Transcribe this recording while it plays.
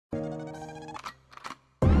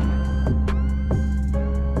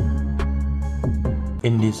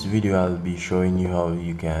In this video I'll be showing you how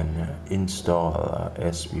you can install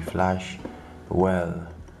SP Flash. Well,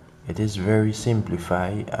 it is very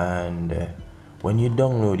simplified, and when you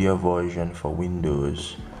download your version for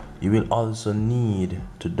Windows, you will also need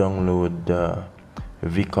to download the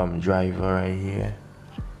VCOM driver right here.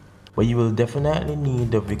 But you will definitely need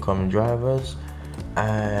the VCOM drivers,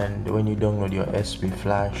 and when you download your SP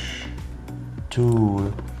Flash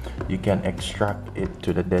tool, you can extract it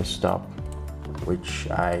to the desktop, which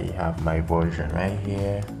I have my version right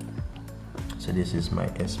here. So this is my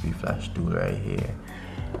SP Flash tool right here.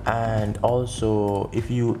 And also, if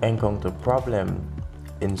you encounter problem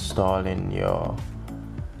installing your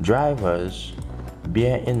drivers,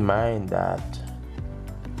 bear in mind that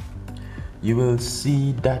you will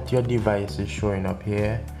see that your device is showing up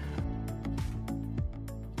here.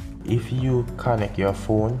 If you connect your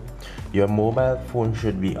phone, your mobile phone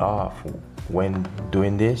should be off when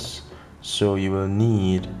doing this, so you will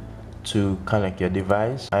need to connect your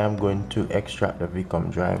device. I am going to extract the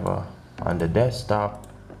VCOM driver on the desktop.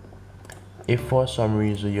 If for some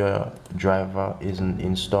reason your driver isn't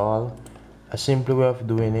installed, a simple way of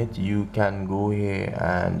doing it, you can go here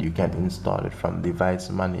and you can install it from Device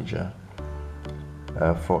Manager.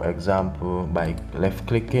 For example, by left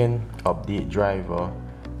clicking update driver,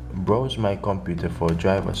 browse my computer for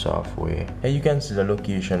driver software, and you can see the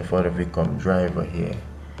location for the VCOM driver here,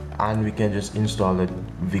 and we can just install the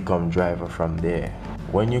VCOM driver from there.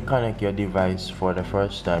 When you connect your device for the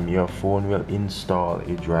first time, your phone will install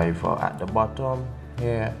a driver at the bottom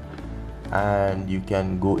here, and you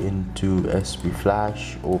can go into SP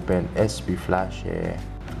Flash, open SP Flash here,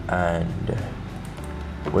 and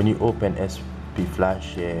when you open SP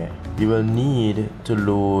Flash here, you will need to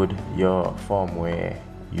load your firmware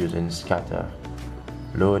using scatter.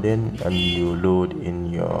 Loading, and you load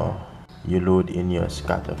in your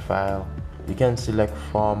scatter file. You can select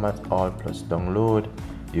format all plus download.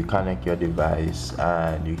 You connect your device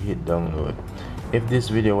and you hit download. If this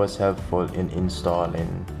video was helpful in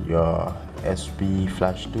installing your SP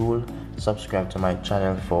Flash tool, subscribe to my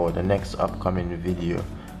channel for the next upcoming video.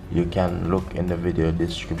 You can look in the video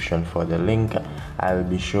description for the link. I will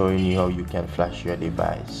be showing you how you can flash your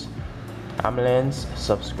device. I'm Lens,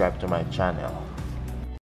 subscribe to my channel.